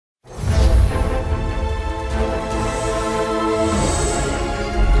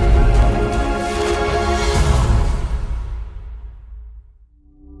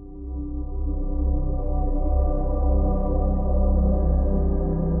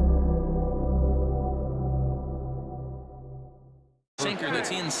it's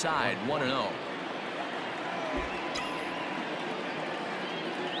inside 1-0.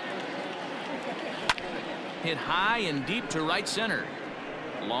 Hit high and deep to right center.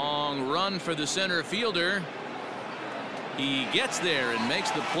 Long run for the center fielder. He gets there and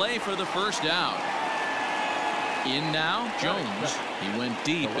makes the play for the first out. In now, Jones. He went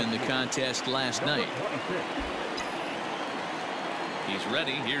deep in the contest last night. He's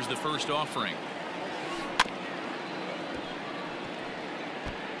ready. Here's the first offering.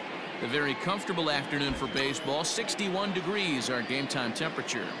 A very comfortable afternoon for baseball. 61 degrees our game time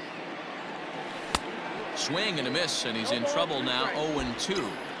temperature. Swing and a miss, and he's in trouble now. 0-2.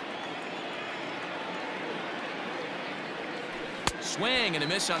 Swing and a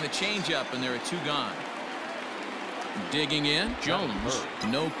miss on the changeup, and there are 2 gone. Digging in, Jones.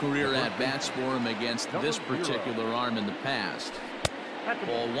 No career at-bats for him against this particular arm in the past.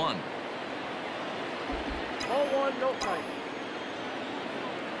 Ball 1. Ball 1, no strike.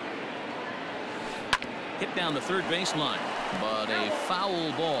 Hit down the third baseline, but a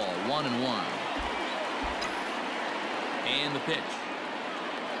foul ball. 1-1. And the pitch.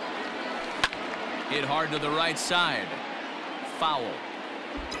 Hit hard to the right side. Foul.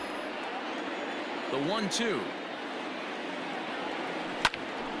 The 1-2.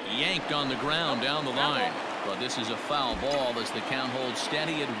 Yanked on the ground down the line. But this is a foul ball as the count holds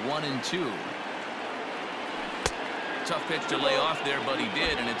steady at 1-2. Tough pitch to lay off there, but he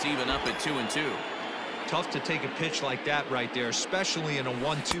did, and it's even up at 2-2. Tough to take a pitch like that right there, especially in a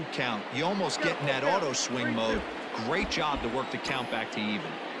 1-2 count. You almost get in that auto swing mode. Great job to work the count back to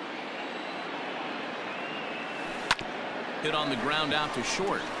even. Hit on the ground out to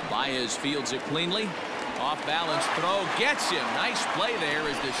short. Baez fields it cleanly. Off balance throw gets him. Nice play there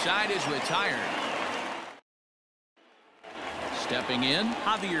as the side is retired. Stepping in,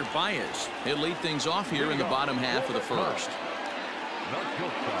 Javier Baez. He'll lead things off here in the bottom half of the first.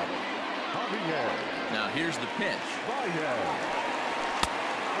 Now here's the pitch.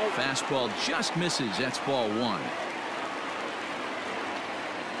 Fastball just misses. That's ball 1.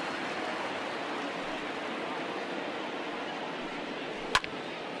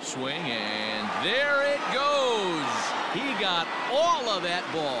 Swing, and there it goes. He got all of that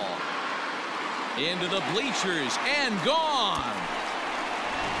ball into the bleachers and gone.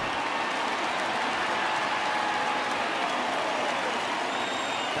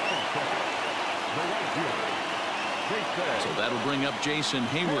 So that'll bring up Jason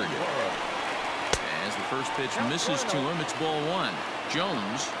Hayward. As the first pitch misses to him, it's ball 1.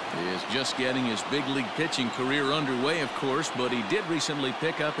 Jones is just getting his big league pitching career underway, of course, but he did recently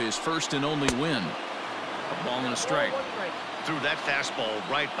pick up his first and only win. A ball and a strike. Threw that fastball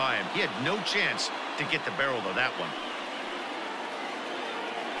right by him. He had no chance to get the barrel of that one.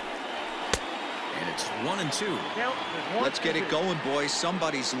 And it's 1-2. Let's get it going, boys.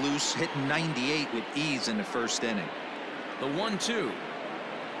 Somebody's loose, hitting 98 with ease in the first inning. The 1-2.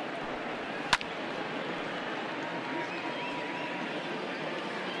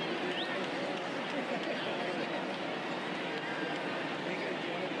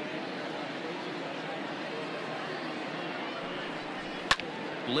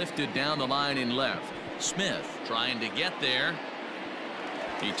 Lifted down the line in left. Smith trying to get there.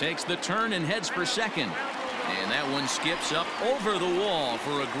 He takes the turn and heads for second. And that one skips up over the wall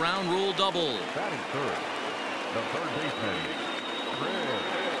for a ground rule double. Batting third, the third baseman,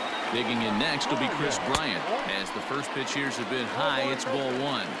 Chris. Digging in next will be Chris Bryant. As the first pitch here's a bit high, it's ball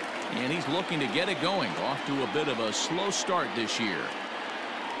 1. And he's looking to get it going. Off to a bit of a slow start this year.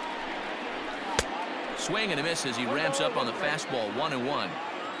 Swing and a miss as he ramps up on the fastball. 1-1.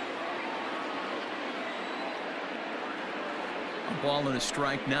 A ball and a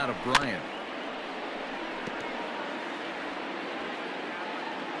strike now to Bryant.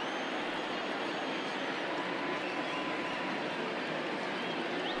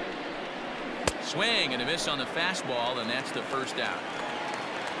 Swing and a miss on the fastball, and that's the first out.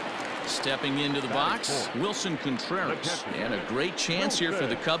 Stepping into the box, Wilson Contreras. And a great chance here for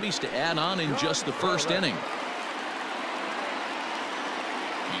the Cubbies to add on in just the first inning.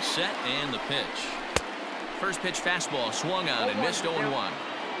 He's set and the pitch. First pitch fastball swung on and missed 0-1.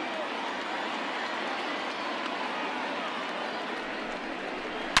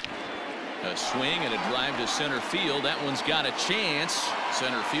 A swing and a drive to center field. That one's got a chance.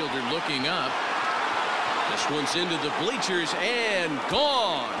 Center fielder looking up. This one's into the bleachers and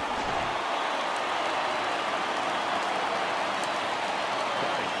gone.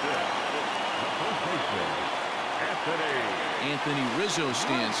 Anthony Rizzo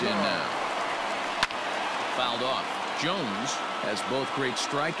stands in now. Fouled off. Jones has both great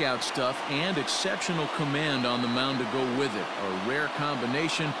strikeout stuff and exceptional command on the mound to go with it. A rare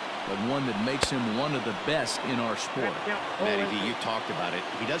combination, but one that makes him one of the best in our sport. Matty V, you talked about it.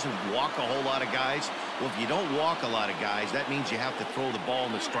 He doesn't walk a whole lot of guys. Well, if you don't walk a lot of guys, that means you have to throw the ball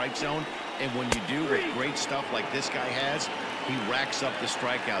in the strike zone. And when you do with great stuff like this guy has, he racks up the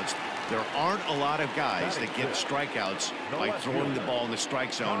strikeouts. There aren't a lot of guys that get strikeouts by throwing the ball in the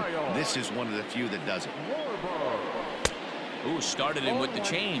strike zone. This is one of the few that does it. Ooh, started him with the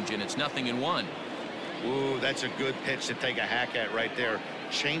change, and it's 0-1. Ooh, that's a good pitch to take a hack at right there.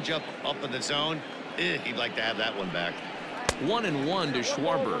 Change up in the zone. He'd like to have that one back. 1-1 to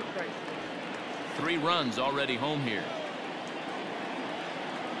Schwarber. 3 runs already home here.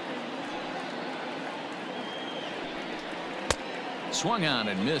 Swung on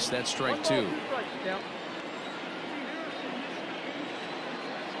and missed. That strike 2.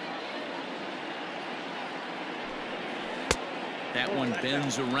 That one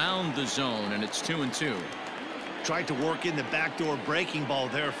bends around the zone, and it's 2-2. Tried to work in the backdoor breaking ball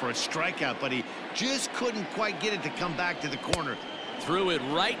there for a strikeout, but he just couldn't quite get it to come back to the corner. Threw it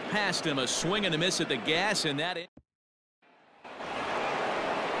right past him. A swing and a miss at the gas, and that.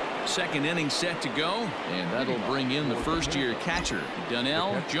 Second inning set to go, and that'll bring in the first-year catcher,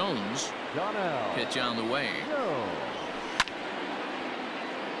 Donnell Jones. Pitch on the way.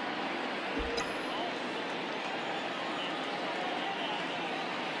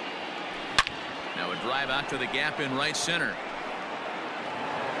 Now a drive out to the gap in right center.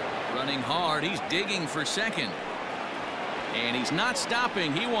 Running hard. He's digging for second. And he's not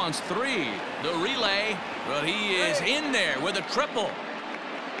stopping. He wants 3. The relay, but he is in there with a triple.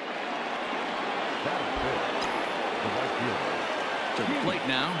 To the plate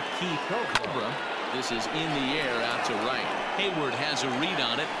now, Keith Cobra. This is in the air out to right. Hayward has a read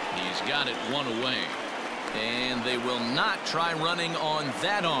on it. He's got it 1 away. And they will not try running on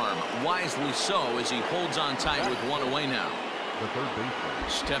that arm. Wisely so, as he holds on tight with 1 away now. The third baseman.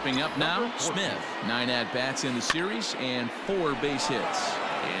 Stepping up now, Smith. 9 at-bats in the series and 4 base hits.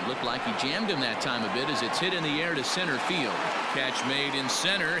 And looked like he jammed him that time a bit as it's hit in the air to center field. Catch made in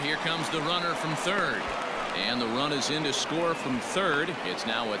center. Here comes the runner from third. And the run is in to score from third. It's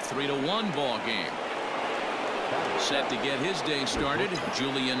now a 3-1 ball game. Set to get his day started,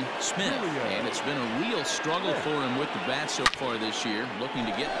 Julian Smith. And it's been a real struggle for him with the bat so far this year. Looking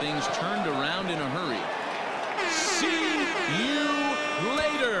to get things turned around in a hurry. See you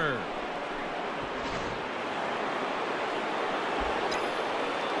later.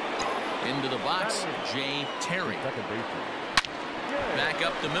 Into the box, Jay Terry. Back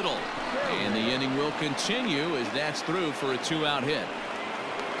up the middle. And the inning will continue as that's through for a 2-out hit.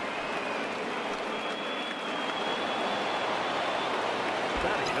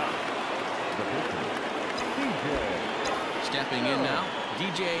 Stepping in now,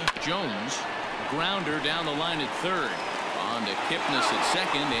 DJ Jones. Grounder down the line at third. On to Kipnis at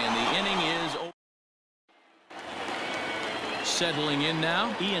second, and the inning is over. Settling in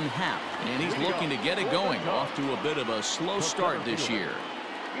now, Ian Happ, and he's looking to get it going. Off to a bit of a slow start this year.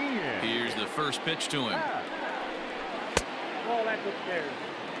 Here's the first pitch to him. Oh, that's upstairs.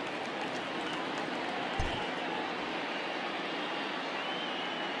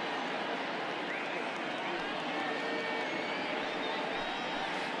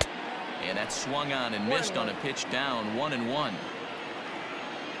 And that swung on and missed on a pitch down, 1-1.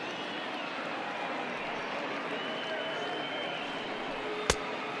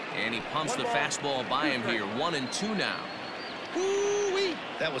 And he pumps the fastball by him here. 1-2 now. Woo-wee.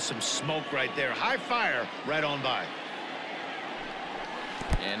 That was some smoke right there. High fire right on by.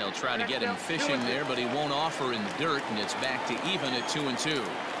 And they'll try to get him fishing there, but he won't offer in the dirt, and it's back to even at 2-2.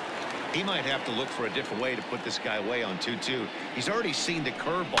 He might have to look for a different way to put this guy away on 2-2. He's already seen the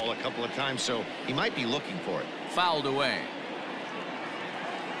curveball a couple of times, so he might be looking for it. Fouled away.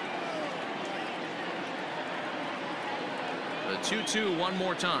 The 2-2 one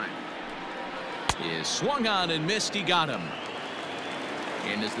more time. Is swung on and missed. He got him.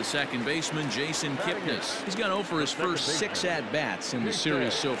 And as the second baseman, Jason Kipnis. He's gone over his first 6 at-bats in the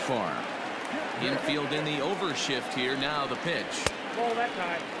series so far. Infield in the overshift here. Now the pitch. Oh, that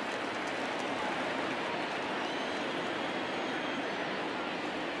time.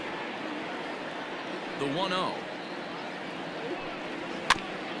 The 1-0.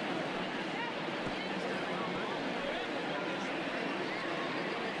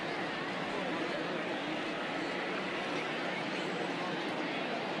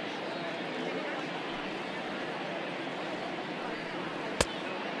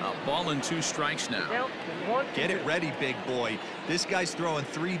 Ball and 2 strikes now. Get it ready, big boy. This guy's throwing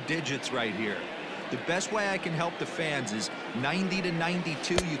 3 digits right here. The best way I can help the fans is 90 to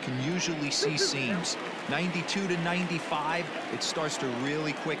 92, you can usually see seams. 92 to 95, it starts to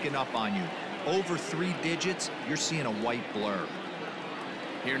really quicken up on you. Over 3 digits, you're seeing a white blur.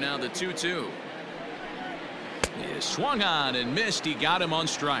 Here now the 2-2. He swung on and missed. He got him on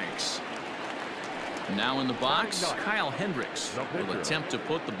strikes. Now in the box, Kyle Hendricks will attempt to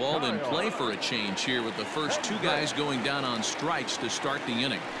put the ball in play for a change here with the first 2 guys going down on strikes to start the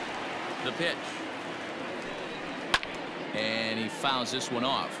inning. The pitch. And he fouls this one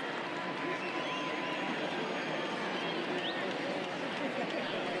off.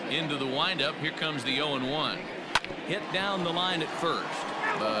 Into the windup. Here comes the 0-1. Hit down the line at first,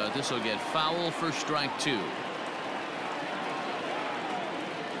 but this will get foul for strike 2.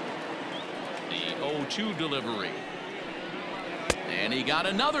 The 0-2 delivery. And he got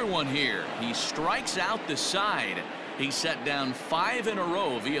another one here. He strikes out the side. He set down 5 in a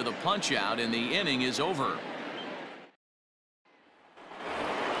row via the punch out, and the inning is over.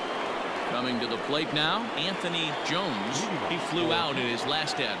 Coming to the plate now, Anthony Jones. He flew out in his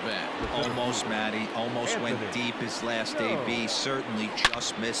last at-bat. Almost, Matty. Almost went deep his last AB. Certainly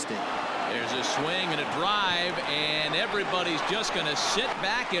just missed it. There's a swing and a drive, and everybody's just going to sit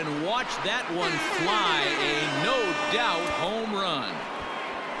back and watch that one fly. A no-doubt home run.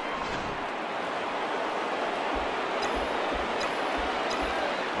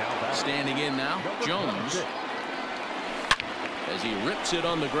 Standing in now, Jones. As he rips it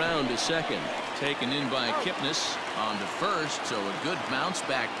on the ground to second. Taken in by Kipnis on to first, so a good bounce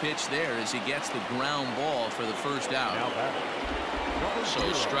back pitch there as he gets the ground ball for the first out.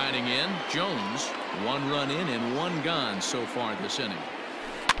 So striding in, Jones. 1 run in and 1 gone so far this inning.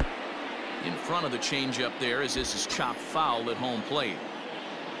 In front of the changeup there as this is chopped foul at home plate.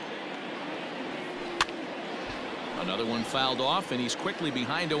 Another one fouled off, and he's quickly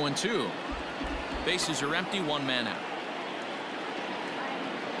behind 0-2. Bases are empty, 1 man out.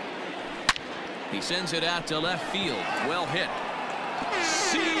 He sends it out to left field. Well hit.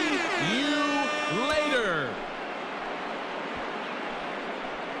 See you later.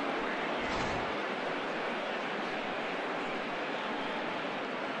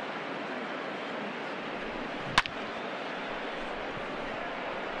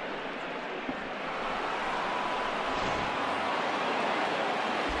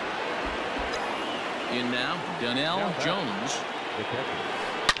 In now, Donnell Jones.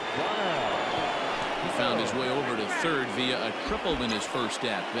 He found his way over to third via a triple in his first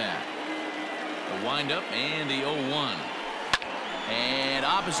at-bat. The windup and the 0-1. And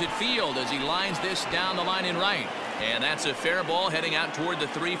opposite field as he lines this down the line in right. And that's a fair ball heading out toward the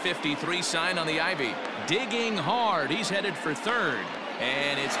 353 sign on the ivy. Digging hard. He's headed for third.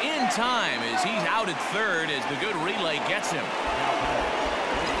 And it's in time as he's out at third as the good relay gets him.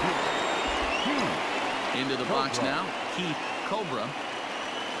 Into the box now, Keith Cobra.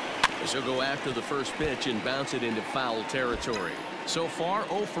 As he'll go after the first pitch and bounce it into foul territory. So far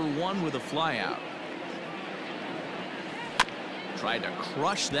 0 for 1 with a flyout. Tried to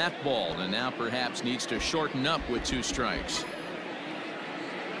crush that ball and now perhaps needs to shorten up with 2 strikes.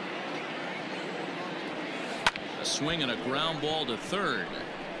 A swing and a ground ball to third.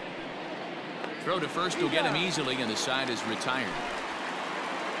 Throw to first will get him easily, and the side is retired.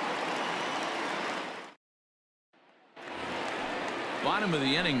 Bottom of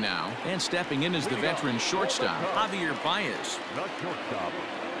the inning now, and stepping in is the veteran shortstop, Javier Baez.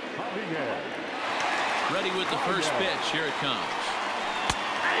 Ready with the first pitch. Here it comes.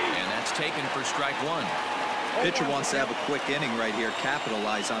 And that's taken for strike 1. Pitcher wants to have a quick inning right here,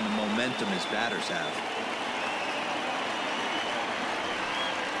 capitalize on the momentum his batters have.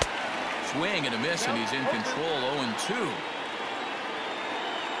 Swing and a miss, and he's in control. 0-2.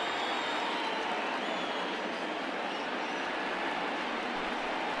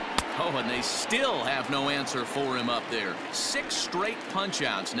 Oh, and they still have no answer for him up there. 6 straight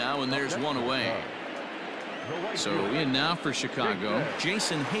punch-outs now, and there's 1 away. So in now for Chicago,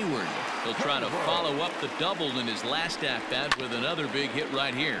 Jason Hayward. He'll try to follow up the double in his last at-bat with another big hit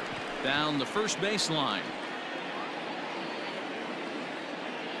right here. Down the first baseline.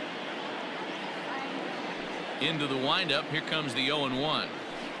 Into the windup. Here comes the 0-1.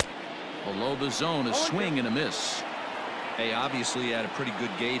 Below the zone, a swing and a miss. Hey, obviously he had a pretty good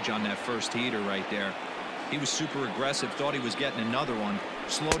gauge on that first heater right there. He was super aggressive, thought he was getting another one,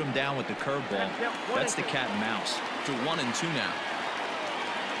 slowed him down with the curveball. That's the cat and mouse. To 1-2 now.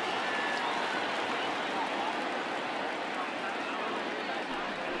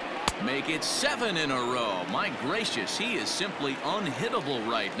 Make it 7 in a row. My gracious, he is simply unhittable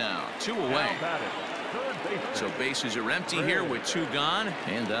right now. 2 away. baseman. So bases are empty here with 2 gone,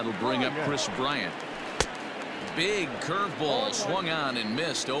 and that'll bring up Chris Bryant. Big curveball swung on and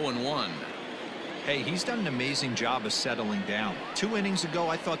missed. 0-1. Hey, he's done an amazing job of settling down. 2 innings ago,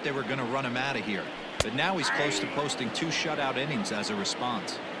 I thought they were going to run him out of here. But now he's close to posting 2 shutout innings as a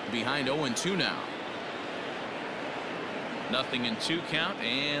response. Behind 0-2 now. 0-2 count,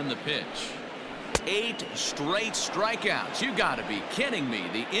 and the pitch. 8 straight strikeouts. You got to be kidding me.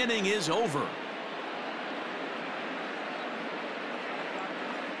 The inning is over.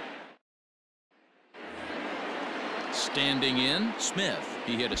 Standing in, Smith.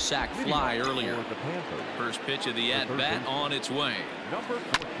 He hit a sac fly earlier. First pitch of the at-bat on its way.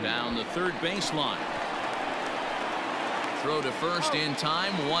 Down the third baseline. Throw to first in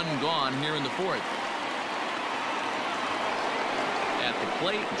time. 1 gone here in the 4th. At the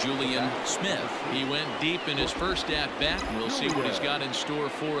plate, Julian Smith. He went deep in his first at-bat. We'll see what he's got in store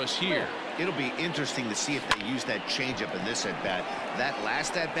for us here. It'll be interesting to see if they use that changeup in this at-bat. That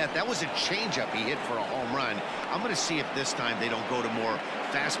last at-bat, that was a changeup he hit for a home run. I'm going to see if this time they don't go to more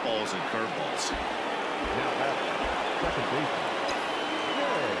fastballs and curveballs. Now that's second baseman.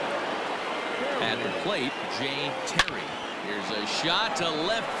 At the plate, Jay Terry. Here's a shot to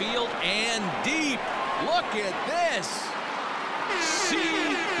left field and deep. Look at this. See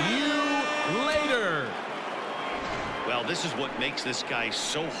you later. Well, this is what makes this guy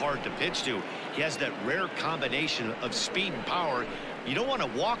so hard to pitch to. He has that rare combination of speed and power. You don't want to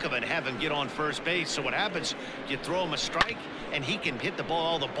walk him and have him get on first base. So what happens, you throw him a strike, and he can hit the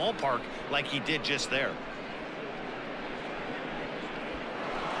ball out of the ballpark like he did just there.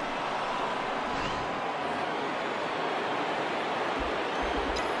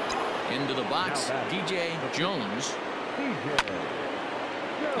 Into the box, DJ Jones.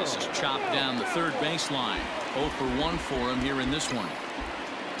 This is chopped down the third baseline. 0 for 1 for him here in this one.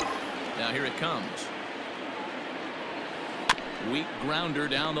 Now here it comes. Weak grounder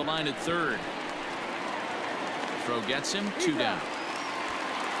down the line at third. Throw gets him. 2 down.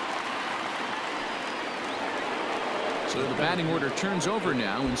 So the batting order turns over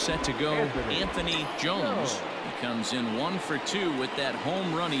now and set to go. Anthony Jones. He comes in 1 for 2 with that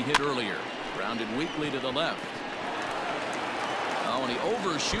home run he hit earlier. Grounded weakly to the left. Oh, and he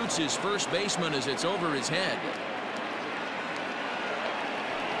overshoots his first baseman as it's over his head.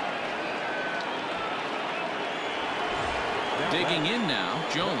 Digging in now,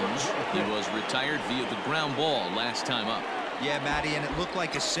 Jones. He was retired via the ground ball last time up. Yeah, Matty, and it looked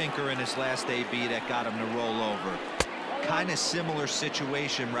like a sinker in his last AB that got him to roll over. Kind of similar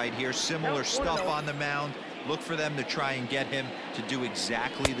situation right here. Similar stuff on the mound. Look for them to try and get him to do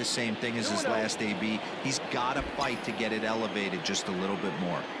exactly the same thing as his last AB. He's got to fight to get it elevated just a little bit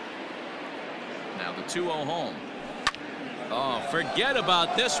more. Now the 2-0 home. Oh, forget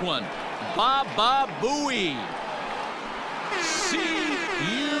about this one. Baba Booey. See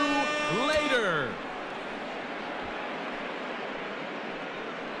you later.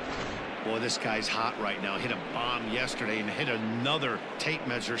 Boy, this guy's hot right now. Hit a bomb yesterday and hit another tape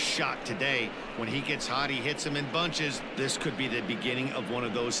measure shot today. When he gets hot, he hits them in bunches. This could be the beginning of one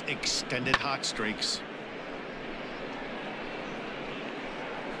of those extended hot streaks.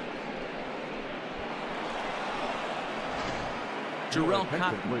 Jarrell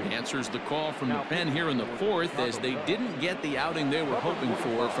Cotton answers the call from the pen here in the 4th as they didn't get the outing they were hoping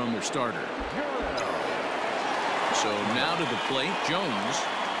for from their starter. So now to the plate, Jones.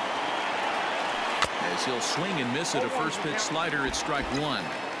 As he'll swing and miss at a first pitch slider at strike 1.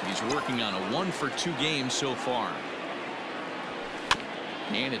 He's working on a 1 for 2 game so far.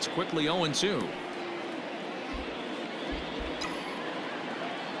 And it's quickly 0-2.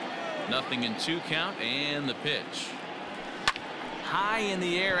 0-2 count, and the pitch. High in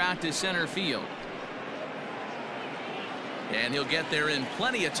the air out to center field. And he'll get there in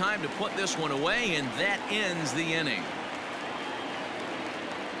plenty of time to put this one away, and that ends the inning.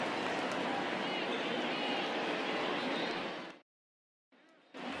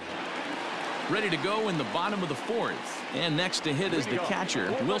 Ready to go in the bottom of the 4th. And next to hit is the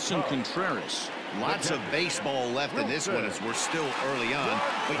catcher, Wilson Contreras. Lots of baseball left in this one as we're still early on,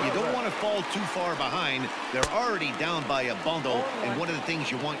 but you don't want to fall too far behind. They're already down by a bundle, and one of the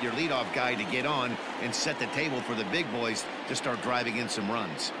things you want your leadoff guy to get on and set the table for the big boys to start driving in some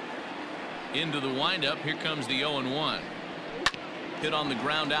runs. Into the windup, here comes the 0-1. Hit on the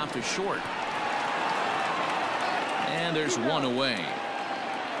ground out to short. And there's one away.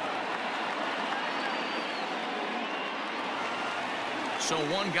 So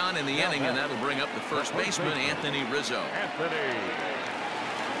 1 gone in the inning, and that'll bring up the first baseman, Anthony Rizzo.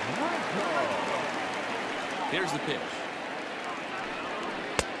 Here's the pitch.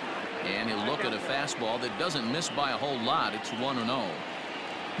 And he'll look at a fastball that doesn't miss by a whole lot. It's 1-0.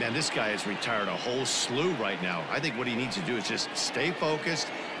 Man, this guy has retired a whole slew right now. I think what he needs to do is just stay focused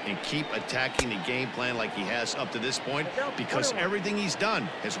and keep attacking the game plan like he has up to this point, because everything he's done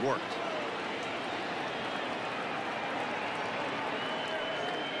has worked.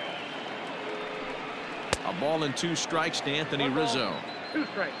 A ball and 2 strikes to Anthony Rizzo. 2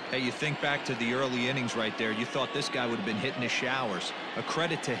 strikes. Hey, you think back to the early innings right there. You thought this guy would have been hitting his showers. A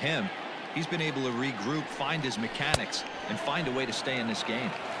credit to him. He's been able to regroup, find his mechanics, and find a way to stay in this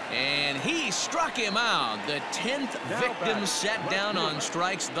game. And he struck him out. The 10th victim set down on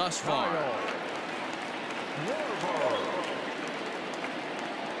strikes thus far.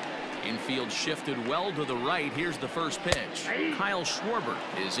 Infield shifted well to the right. Here's the first pitch. Kyle Schwarber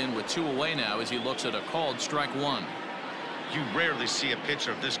is in with 2 away now as he looks at a called strike 1. You rarely see a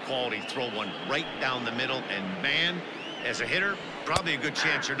pitcher of this quality throw one right down the middle, and man, as a hitter, probably a good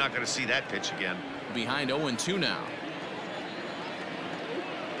chance you're not going to see that pitch again. Behind 0-2 now.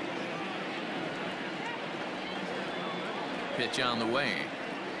 Pitch on the way.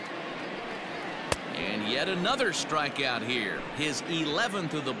 And yet another strikeout here. His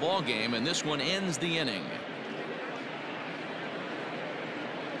 11th of the ball game, and this one ends the inning.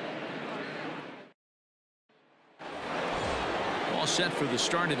 All set for the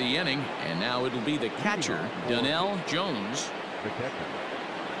start of the inning, and now it'll be the catcher, Donnell Jones. The catcher,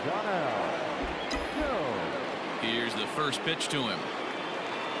 Donnell Jones. Here's the first pitch to him.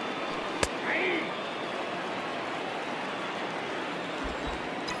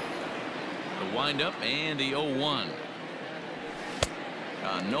 The windup and the 0-1.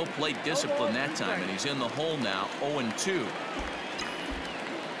 No plate discipline that time, and he's in the hole now, 0-2.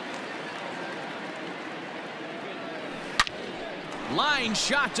 Line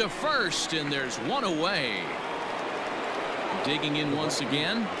shot to first, and there's 1 away. Digging in once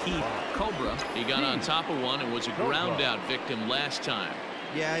again, Keith Cobra. He got on top of one and was a ground out victim last time.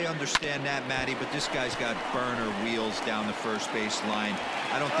 Yeah, I understand that, Matty, but this guy's got burner wheels down the first base line.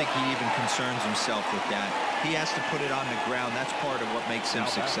 I don't think he even concerns himself with that. He has to put it on the ground. That's part of what makes him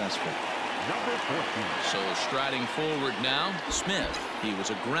successful. Number 14. So striding forward now, Smith. He was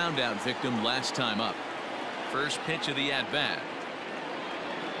a ground out victim last time up. First pitch of the at-bat.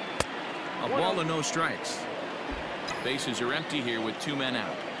 A ball and no strikes. Bases are empty here with 2 men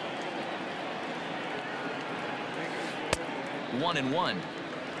out. 1-1.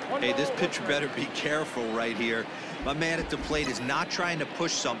 Hey, this pitcher better be careful right here. My man at the plate is not trying to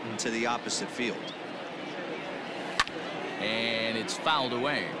push something to the opposite field. And it's fouled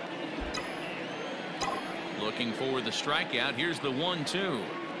away. Looking for the strikeout. Here's the 1-2.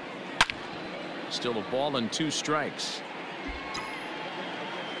 Still a ball and 2 strikes.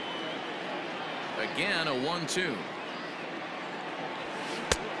 Again, a 1-2.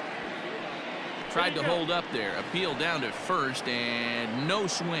 Tried to hold up there. Appeal down to first, and no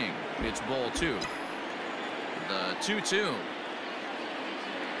swing. It's ball 2. The 2-2.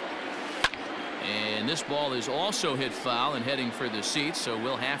 And this ball is also hit foul and heading for the seats, so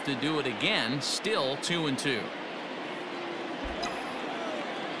we'll have to do it again. Still 2-2.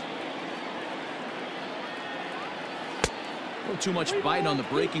 Too much bite on the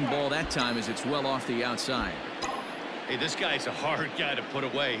breaking ball that time as it's well off the outside. Hey, this guy's a hard guy to put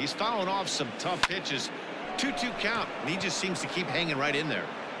away. He's fouling off some tough pitches. 2-2 count, and he just seems to keep hanging right in there.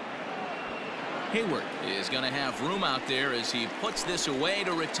 Hayward is going to have room out there as he puts this away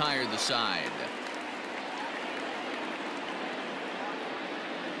to retire the side.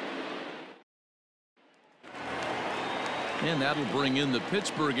 And that'll bring in the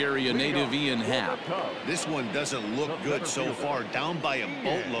Pittsburgh area native Ian Happ. This one doesn't look good so far. Down by a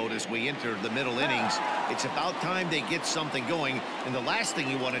boatload as we enter the middle innings. It's about time they get something going. And the last thing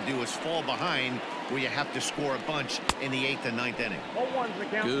you want to do is fall behind where you have to score a bunch in the 8th and 9th inning.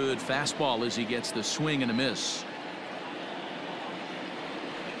 Good fastball as he gets the swing and a miss.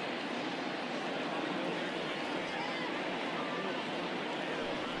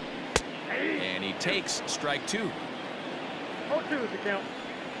 And he takes strike 2. 0-2 is the count.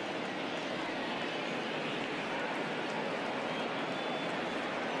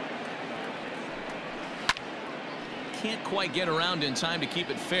 Can't quite get around in time to keep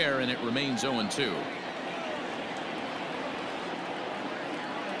it fair, and it remains 0-2.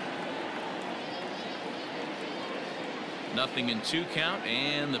 Nothing in 2 count,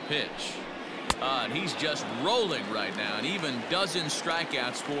 and the pitch. And he's just rolling right now, and even dozen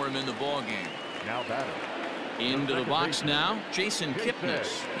strikeouts for him in the ball game. Now batter. Into the box now, Jason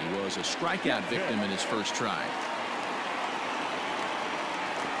Kipnis. He was a strikeout victim in his first try.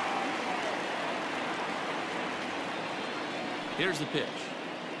 Here's the pitch.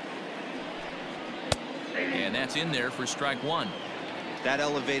 And that's in there for strike one. That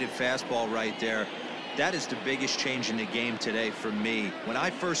elevated fastball right there, that is the biggest change in the game today for me. When I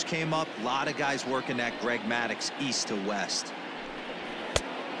first came up, a lot of guys working that Greg Maddux east to west.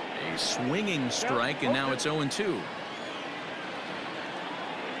 A swinging strike, and now it's 0-2.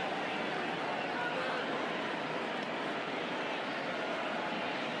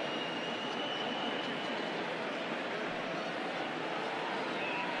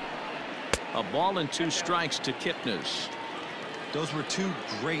 A ball and 2 strikes to Kipnis. Those were 2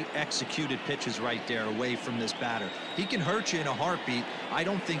 great executed pitches right there away from this batter. He can hurt you in a heartbeat. I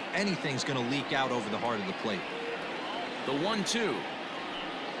don't think anything's going to leak out over the heart of the plate. The 1-2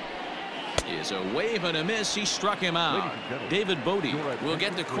 is a wave and a miss. He struck him out. David Bodie will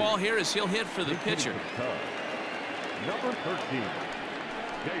get the call here as he'll hit for the pitcher. Number 13,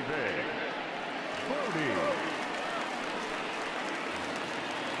 David Bodie.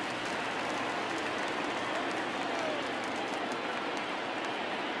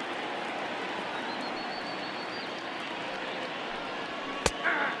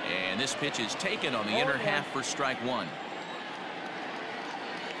 And this pitch is taken on the inner half for strike one.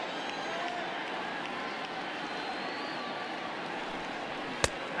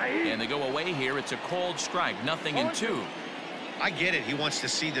 And they go away here. It's a cold strike. 0-2. I get it. He wants to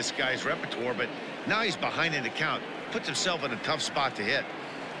see this guy's repertoire, but now he's behind in the count. Puts himself in a tough spot to hit.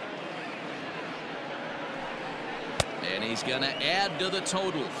 And he's going to add to the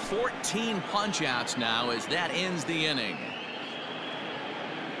total. 14 punch-outs now as that ends the inning.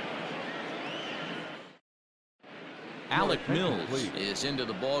 Alec Mills is into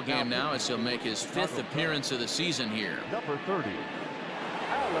the ball game now as he'll make his 5th appearance of the season here. Number 30,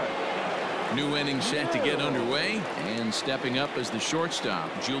 Alec. New inning set to get underway, and stepping up as the shortstop,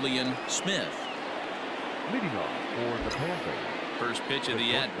 Julian Smith. Leading off for the Panthers. First pitch of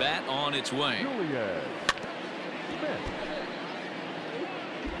the at-bat on its way. Julian Smith.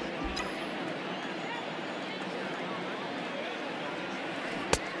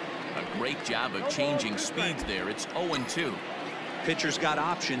 Great job of changing speeds there. It's 0-2. Pitcher's got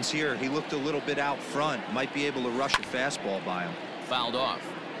options here. He looked a little bit out front. Might be able to rush a fastball by him. Fouled off.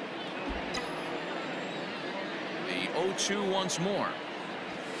 The 0-2 once more.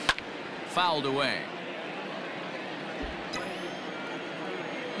 Fouled away.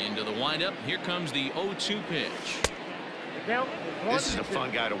 Into the windup. Here comes the 0-2 pitch. This is a fun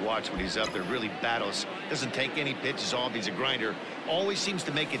guy to watch when he's up there. Really battles. Doesn't take any pitches off. He's a grinder. Always seems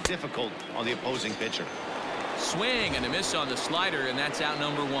to make it difficult on the opposing pitcher. Swing and a miss on the slider, and that's out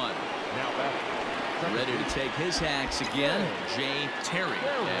number 1. Now ready to take his hacks again, Jay Terry,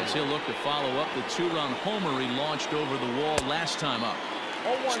 as he'll look to follow up the 2-run homer he launched over the wall last time up.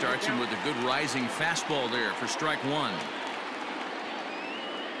 Starts him with a good rising fastball there for strike 1.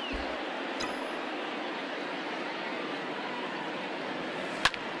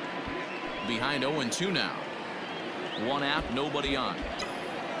 Behind 0-2 now. 1 out, nobody on.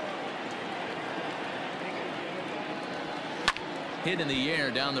 Hit in the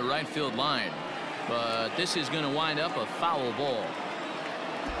air down the right field line, but this is going to wind up a foul ball.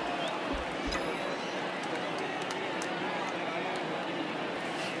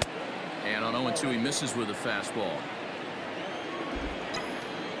 And on 0-2 he misses with a fastball.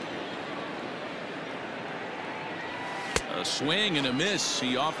 A swing and a miss.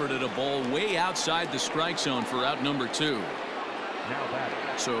 He offered it a ball way outside the strike zone for out number 2.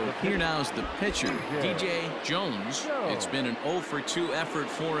 So here now is the pitcher, DJ Jones. It's been an 0 for 2 effort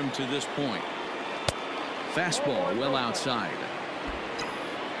for him to this point. Fastball well outside.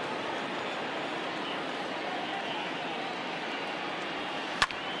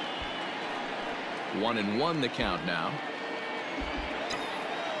 One and one the count now.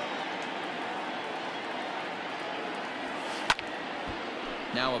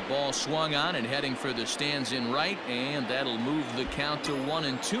 Now a ball swung on and heading for the stands in right, and that'll move the count to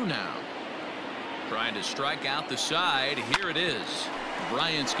 1-2 now. Trying to strike out the side. Here it is.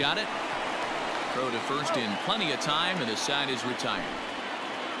 Bryant's got it. Throw to first in plenty of time, and the side is retired.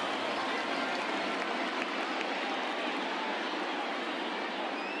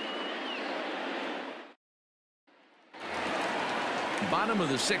 Bottom of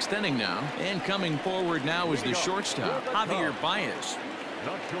the 6th inning now, and coming forward now is the shortstop, Javier Baez.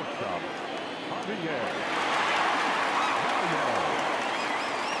 Not shortstop, Javier.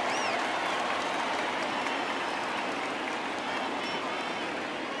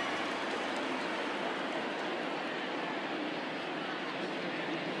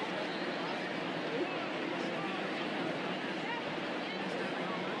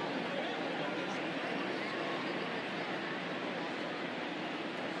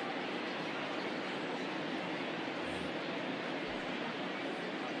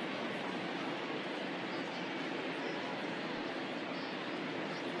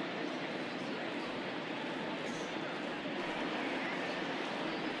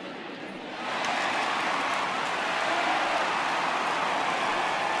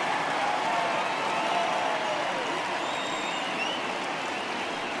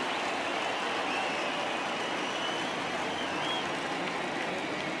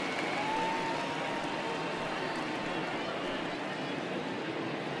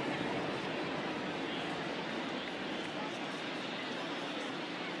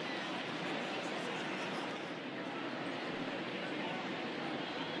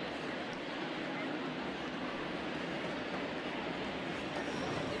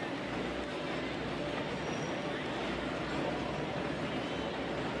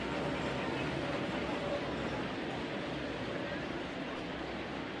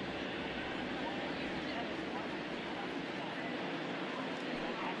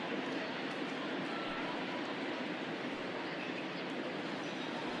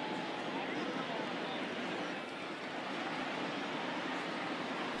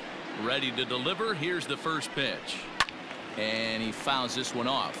 Ready to deliver. Here's the first pitch. And he fouls this one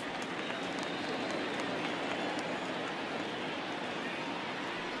off.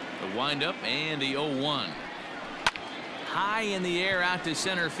 The windup and the 0-1. High in the air out to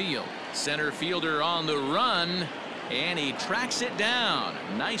center field. Center fielder on the run. And he tracks it down.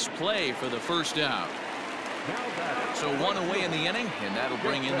 Nice play for the first out. So one away in the inning, and that'll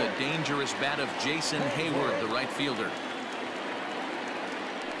bring in the dangerous bat of Jason Hayward, the right fielder.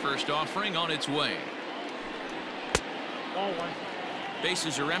 First offering on its way. Ball one.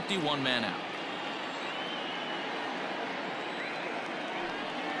 Bases are empty, one man out.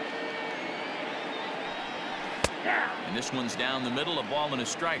 And this one's down the middle, a ball and a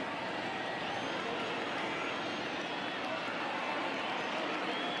strike.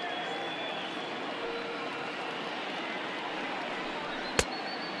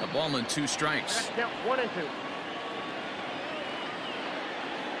 A ball and 2 strikes. Count 1 and 2.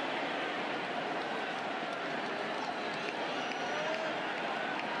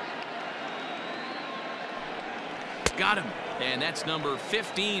 Got him. And that's number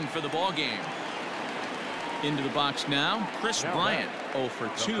 15 for the ball game. Into the box now, Chris Bryant. 0 for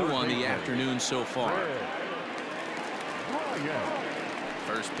 2 on the afternoon so far.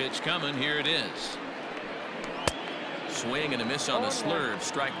 First pitch coming. Here it is. Swing and a miss on the slurve.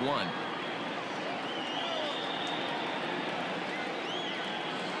 Strike 1.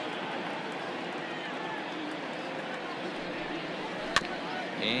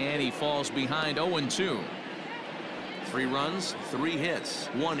 And he falls behind 0-2. 3 runs, 3 hits,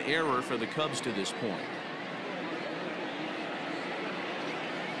 1 error for the Cubs to this point.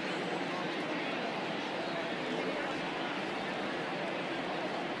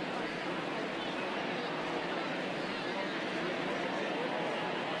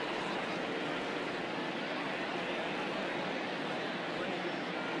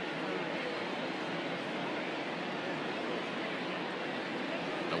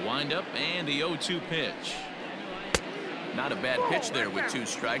 Windup and the 0-2 pitch. Not a bad pitch there with 2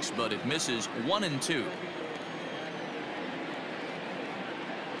 strikes, but it misses 1 and 2.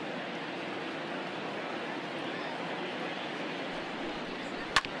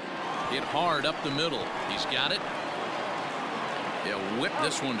 Hit hard up the middle. He's got it. He'll whip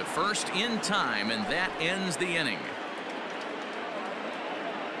this one to first in time, and that ends the inning.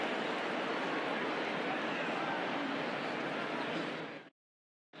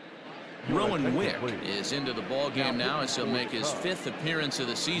 Rowan Wick is into the ball game now as he'll make his 5th appearance of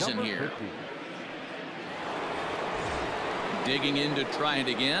the season here. Digging in to try it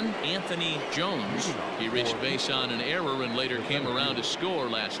again, Anthony Jones. He reached base on an error and later came around to score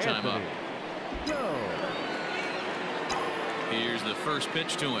last time up. Here's the first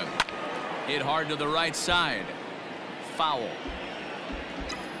pitch to him. Hit hard to the right side. Foul.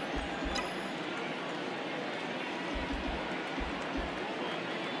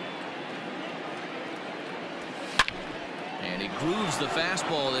 And he grooves the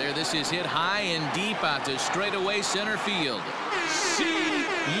fastball there. This is hit high and deep out to straightaway center field. See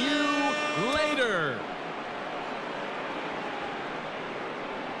you later.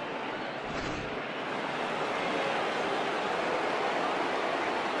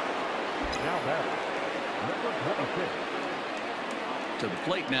 Now batting, number 26. To the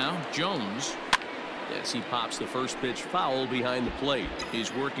plate now, Jones. As he pops the first pitch foul behind the plate.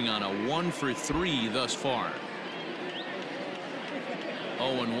 He's working on a 1 for 3 thus far.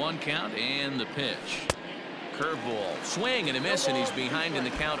 0-1 count and the pitch. Curveball, swing and a miss, and he's behind in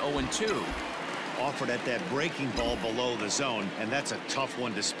the count 0-2. Offered at that breaking ball below the zone, and that's a tough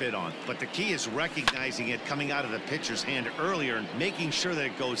one to spit on. But the key is recognizing it coming out of the pitcher's hand earlier and making sure that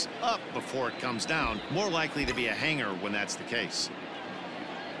it goes up before it comes down. More likely to be a hanger when that's the case.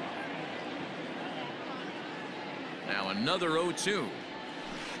 Now another 0-2.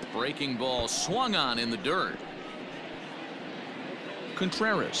 Breaking ball swung on in the dirt.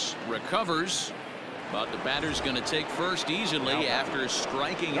 Contreras recovers, but the batter's going to take first easily after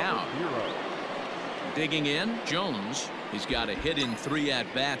striking out. Digging in, Jones. He's got a hit in 3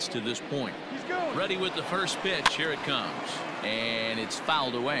 at-bats to this point. Ready with the first pitch. Here it comes. And it's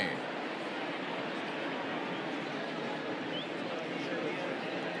fouled away.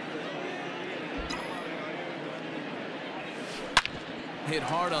 Hit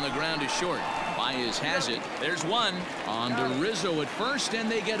hard on the ground to short. Baez has it. There's one. On to Rizzo at first,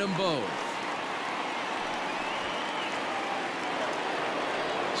 and they get them both.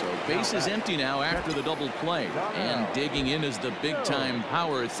 So base is empty now after the double play. And digging in is the big-time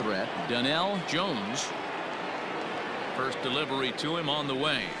power threat, Donnell Jones. First delivery to him on the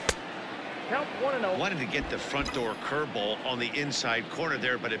way. Count 1-0. Wanted to get the front door curveball on the inside corner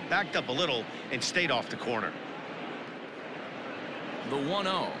there, but it backed up a little and stayed off the corner. The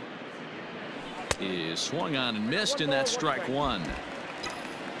 1-0 is swung on and missed, and that's strike one.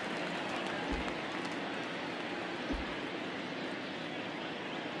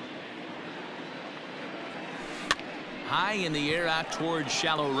 High in the air out towards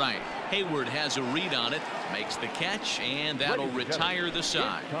shallow right. Hayward has a read on it, makes the catch, and that'll retire the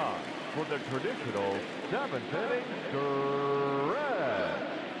side. It's time for the traditional 7th inning stretch.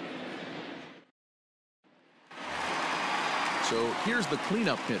 So here's the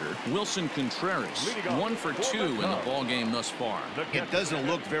cleanup hitter, Wilson Contreras, 1 for 2 in the ball game thus far. It doesn't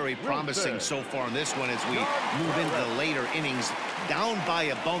look very promising so far in this one as we move into the later innings. Down by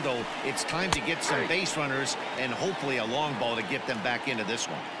a bundle, it's time to get some base runners and hopefully a long ball to get them back into this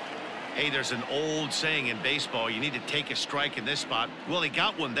one. Hey, there's an old saying in baseball, you need to take a strike in this spot. Well, he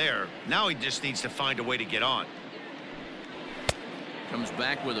got one there. Now he just needs to find a way to get on. Comes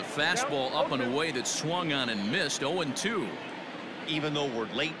back with a fastball up and away that swung on and missed. 0-2. Even though we're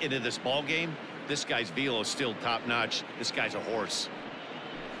late into this ball game, this guy's velo is still top notch. This guy's a horse.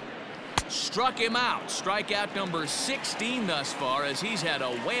 Struck him out. Strikeout number 16 thus far, as he's had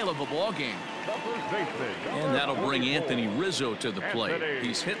a whale of a ball game. And that'll bring Anthony Rizzo to the plate.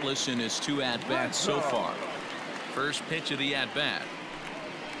 He's hitless in his 2 at-bats so far. First pitch of the at-bat.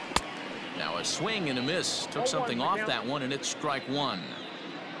 Now a swing and a miss. Took something off that one, and it's strike one.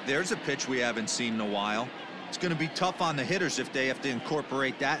 There's a pitch we haven't seen in a while. It's going to be tough on the hitters if they have to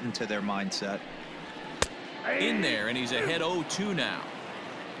incorporate that into their mindset. In there, and he's ahead 0-2 now.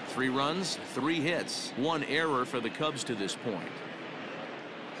 3 runs, 3 hits, 1 error for the Cubs to this point.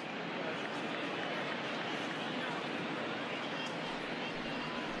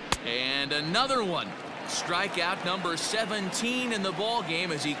 And another one. Strikeout number 17 in the ball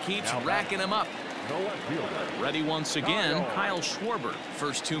game as he keeps racking them up. Ready once again, Kyle Schwarber.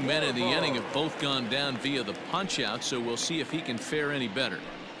 First 2 men of the inning have both gone down via the punch-out, so we'll see if he can fare any better.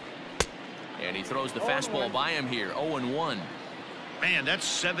 And he throws the fastball by him here, 0-1. Man, that's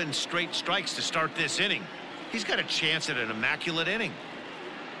 7 straight strikes to start this inning. He's got a chance at an immaculate inning.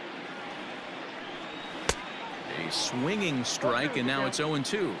 A swinging strike, and now it's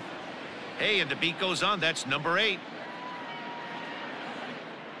 0-2. Hey, and the beat goes on. That's number 8.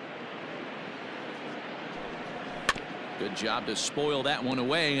 Good job to spoil that one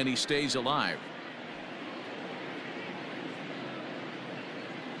away, and he stays alive.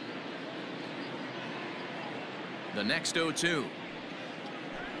 The next 0-2.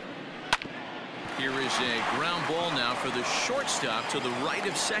 Here is a ground ball now for the shortstop to the right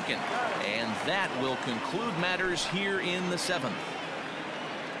of second. And that will conclude matters here in the 7th.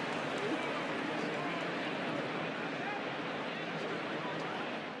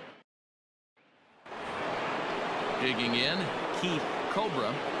 Digging in, Keith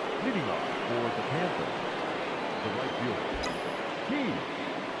Cobra. Leading off for the Panthers, the right fielder, Keith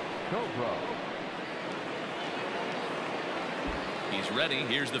Cobra. He's ready.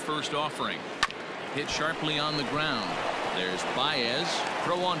 Here's the first offering. Hit sharply on the ground. There's Baez.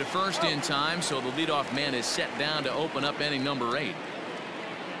 Throw on to first in time, so the leadoff man is set down to open up inning number 8.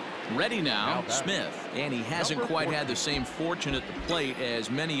 Ready now, Smith. And he hasn't quite had the same fortune at the plate as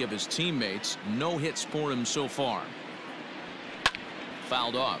many of his teammates. No hits for him so far.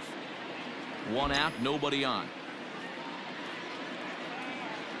 Fouled off. 1 out, nobody on.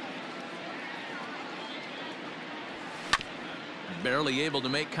 Barely able to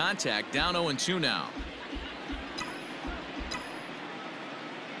make contact. Down 0-2 now.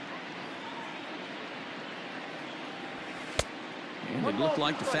 And it looked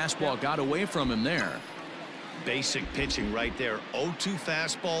like the fastball got away from him there. Basic pitching right there. 0-2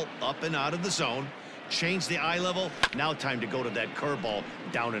 fastball up and out of the zone. Change the eye level. Now time to go to that curveball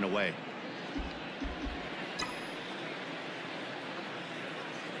down and away.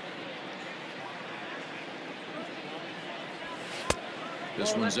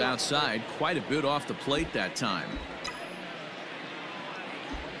 This one's outside, quite a bit off the plate that time.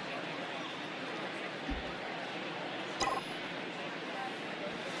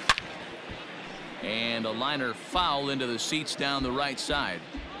 And a liner foul into the seats down the right side.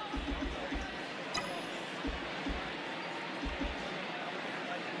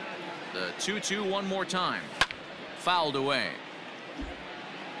 The 2-2 one more time. Fouled away.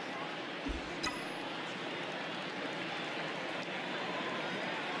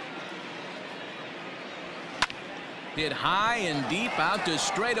 Hit high and deep out to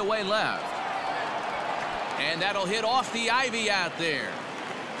straightaway left. And that'll hit off the ivy out there.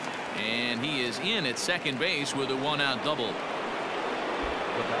 And he is in at second base with a 1-out double.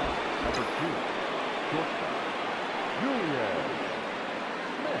 The bat Number 2, shortstop, Julian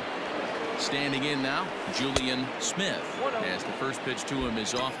Smith. Standing in now, Julian Smith, as the first pitch to him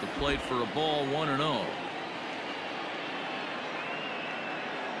is off the plate for a ball, 1-0.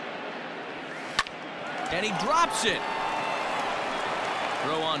 And he drops it.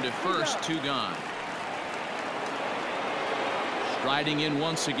 Throw on to first, 2 gone. Striding in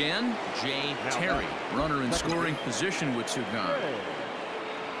once again, Jay Terry. Runner in scoring position with 2 gone.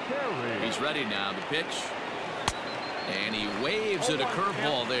 He's ready now. The pitch. And he waves at a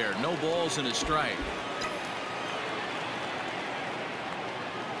curveball there. No balls and a strike.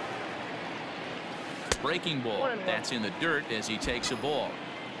 Breaking ball. That's in the dirt as he takes a ball.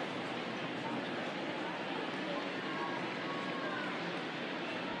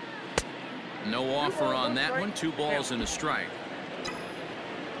 No offer on that one. 2 balls and a strike.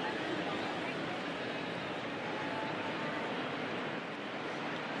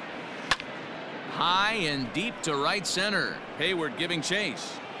 High and deep to right center. Hayward giving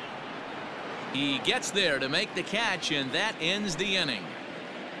chase. He gets there to make the catch, and that ends the inning.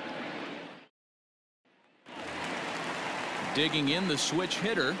 Digging in the switch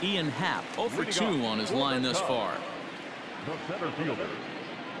hitter, Ian Happ, 0 for 2 on his line thus far. The center fielder,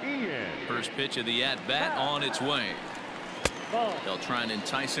 Ian. First pitch of the at-bat on its way. They'll try and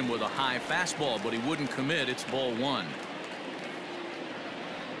entice him with a high fastball, but he wouldn't commit. It's ball 1.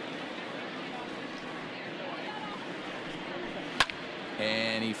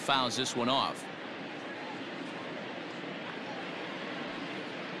 And he fouls this one off.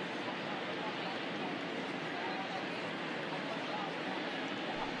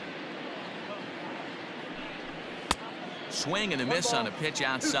 Swing and a miss on a pitch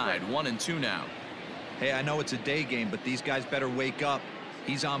outside. 1-2 now. Hey, I know it's a day game, but these guys better wake up.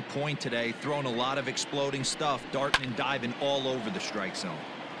 He's on point today, throwing a lot of exploding stuff, darting and diving all over the strike zone.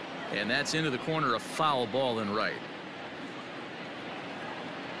 And that's into the corner, a foul ball and right.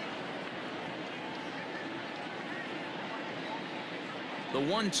 The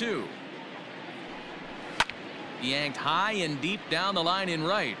 1-2. Yanked high and deep down the line in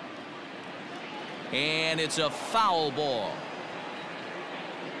right. And it's a foul ball.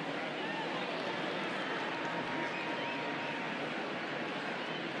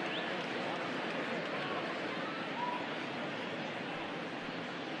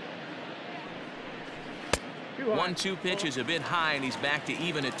 Too 1-2 pitch is a bit high, and he's back to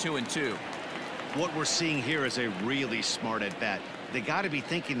even at 2-2. What we're seeing here is a really smart at bat. They got to be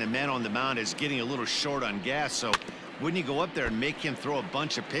thinking the man on the mound is getting a little short on gas, so when you go up there and make him throw a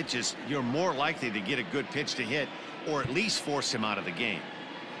bunch of pitches, you're more likely to get a good pitch to hit or at least force him out of the game.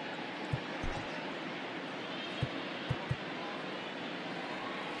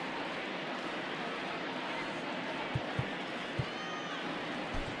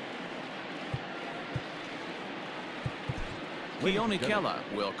 Keone Kela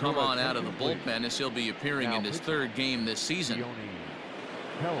will come on out of the bullpen as he'll be appearing in his 3rd game this season. Keone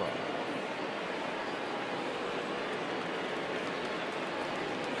Kela.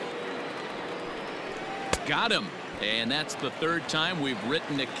 Got him. And that's the 3rd time we've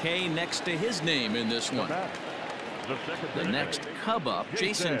written a K next to his name in this one. The next Cub up,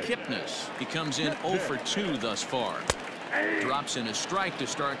 Jason Kipnis. He comes in 0 for 2 thus far. Drops in a strike to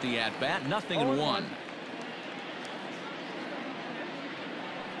start the at-bat. 0-1.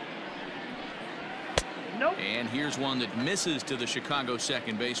 Nope. And here's one that misses to the Chicago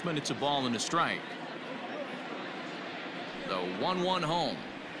second baseman. It's a ball and a strike. The 1-1 home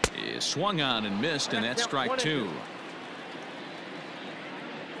is swung on and missed, and that's strike 2.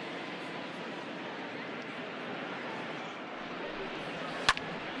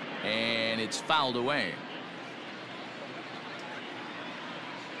 And it's fouled away.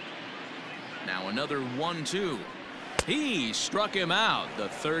 Now another 1-2. He struck him out the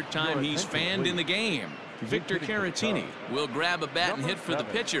 3rd time he's fanned in the game. Victor Caratini will grab a bat and hit for the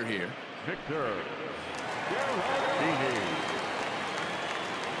pitcher here. Victor Caratini.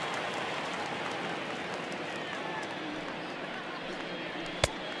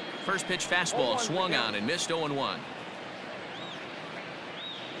 First pitch fastball swung on and missed. 0-1.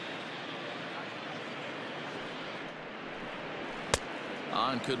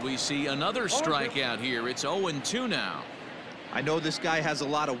 On could we see another strikeout here? It's 0-2 now. I know this guy has a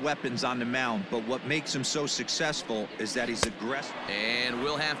lot of weapons on the mound, but what makes him so successful is that he's aggressive. And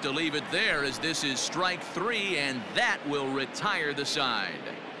we'll have to leave it there, as this is strike 3, and that will retire the side.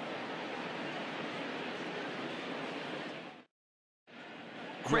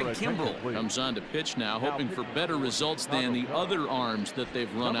 Craig Kimbrell comes on to pitch now, hoping for better results than the other arms that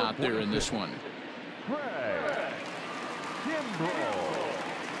they've run out there in this one. Craig Kimbrell.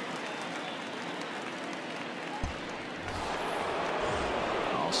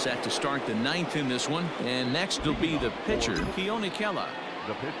 set to start the ninth in this one, and next will be the pitcher, Keone Kela.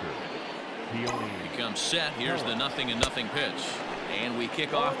 The pitcher, Keone. Becomes set. Here's the 0-0 pitch. And we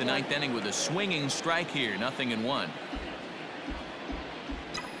kick off the ninth inning with a swinging strike here, 0-1.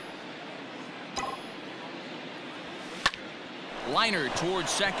 Liner towards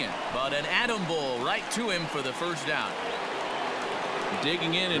second, but an atom ball right to him for the first down.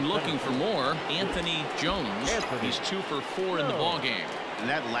 Digging in and looking for more, Anthony Jones. He's 2 for 4 in the ball game. And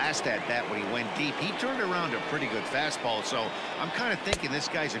that last at bat when he went deep, he turned around a pretty good fastball. So I'm kind of thinking this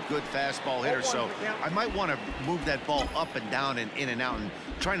guy's a good fastball hitter. So I might want to move that ball up and down and in and out and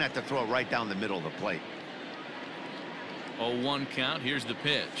try not to throw it right down the middle of the plate. 0-1 count. Here's the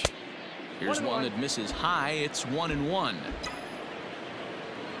pitch. Here's one that misses high. It's 1-1.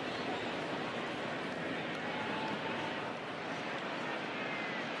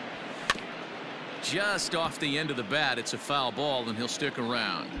 Just off the end of the bat. It's a foul ball, and he'll stick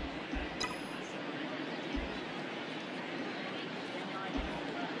around.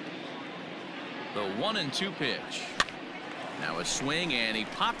 The 1-2 pitch. Now a swing, and he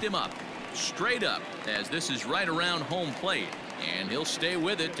popped him up. Straight up, as this is right around home plate. And he'll stay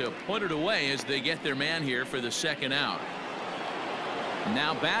with it to put it away as they get their man here for the second out.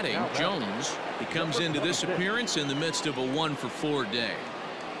 Now batting, Jones. He comes into this appearance in the midst of a 1-for-4 day.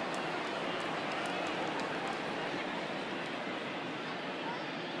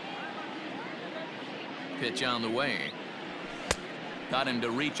 Pitch on the way. Got him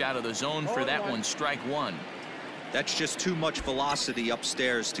to reach out of the zone for that one. Strike one. That's just too much velocity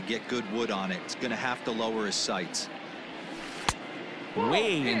upstairs to get good wood on it. It's going to have to lower his sights.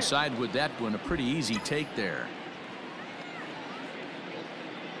 Way inside with that one. A pretty easy take there.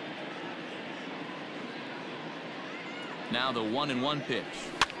 Now the 1-1 pitch.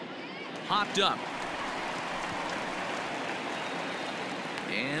 Hopped up.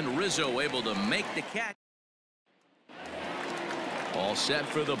 And Rizzo able to make the catch. All set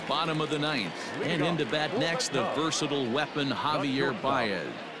for the bottom of the ninth. And into bat next, the versatile weapon, Javier Baez.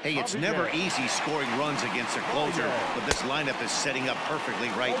 Hey, it's never easy scoring runs against a closer, but this lineup is setting up perfectly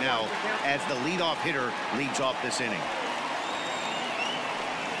right now as the leadoff hitter leads off this inning.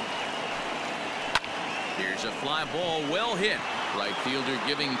 Here's a fly ball, well hit. Right fielder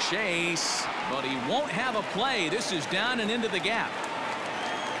giving chase, but he won't have a play. This is down and into the gap.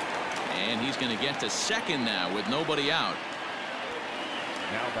 And he's going to get to second now with nobody out.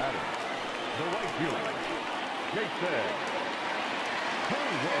 Now batting, the right fielder, Jason Hayward.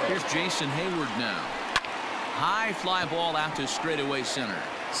 Here's Jason Hayward now. High fly ball out to straightaway center.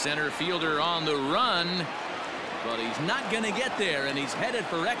 Center fielder on the run, but he's not going to get there, and he's headed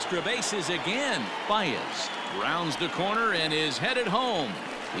for extra bases again. Baez rounds the corner and is headed home.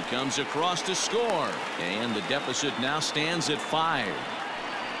 He comes across to score, and the deficit now stands at 5. To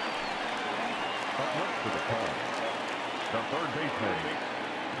the call, the third baseman.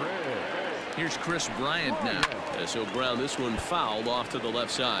 Here's Chris Bryant now. So Brown, this one fouled off to the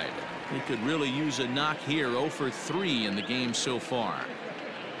left side. He could really use a knock here. 0 for 3 in the game so far.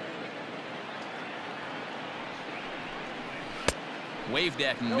 Waved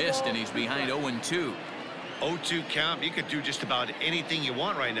at and missed, and he's behind 0-2. 0-2 count. You could do just about anything you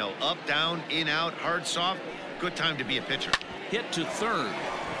want right now. Up, down, in, out, hard, soft. Good time to be a pitcher. Hit to third.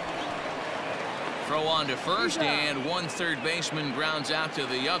 Throw on to first, and one third baseman grounds out to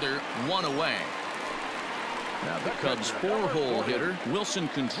the other. 1 away. Now the Cubs' 4-hole hitter, Wilson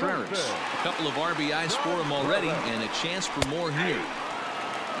Contreras. A couple of RBIs for him already, and a chance for more here.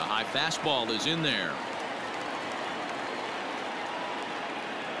 A high fastball is in there.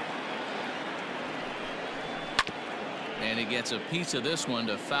 And he gets a piece of this one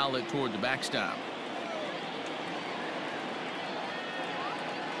to foul it toward the backstop.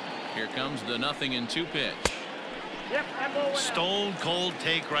 Here comes the 0-2 pitch. Stone cold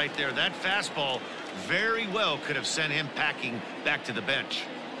take right there. That fastball very well could have sent him packing back to the bench.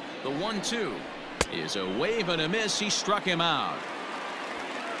 The 1-2 is a wave and a miss. He struck him out.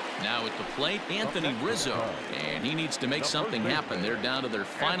 Now at the plate, Anthony Rizzo, and he needs to make something happen. They're down to their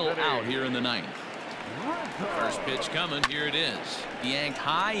final out here in the ninth. First pitch coming. Here it is. Yanked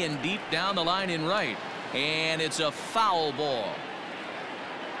high and deep down the line in right, and it's a foul ball.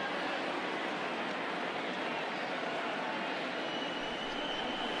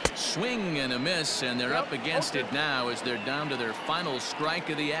 Swing and a miss, and they're up against it now as they're down to their final strike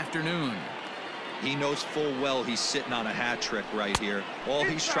of the afternoon. He knows full well he's sitting on a hat trick right here. All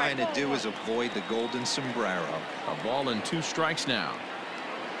he's trying to do is avoid the golden sombrero. A ball and 2 strikes now.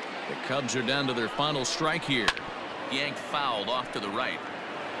 The Cubs are down to their final strike here. Yanked fouled off to the right.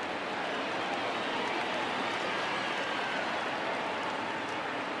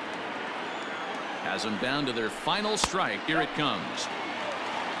 Has them down to their final strike. Here it comes.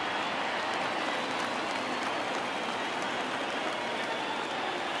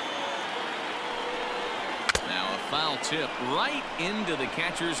 Now a foul tip right into the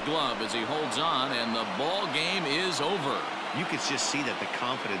catcher's glove as he holds on, and the ball game is over. You can just see that the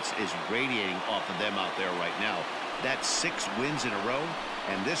confidence is radiating off of them out there right now. That's 6 wins in a row,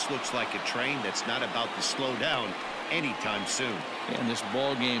 and this looks like a train that's not about to slow down anytime soon. And this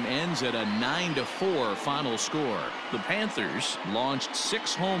ball game ends at a 9-4 final score. The Panthers launched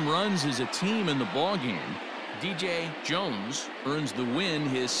 6 home runs as a team in the ball game. DJ Jones earns the win,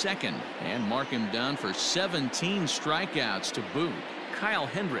 his second, and mark him down for 17 strikeouts to boot. Kyle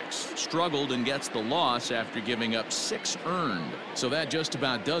Hendricks struggled and gets the loss after giving up 6 earned. So that just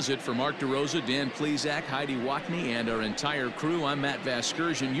about does it for Mark DeRosa, Dan Plesac, Heidi Watney, and our entire crew. I'm Matt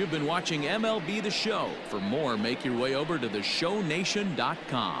Vasgersian. You've been watching MLB The Show. For more, make your way over to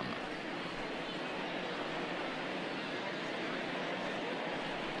theshownation.com.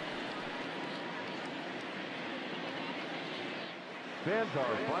 Fans,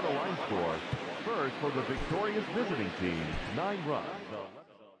 our final line score. First, for the victorious visiting team, 9 runs.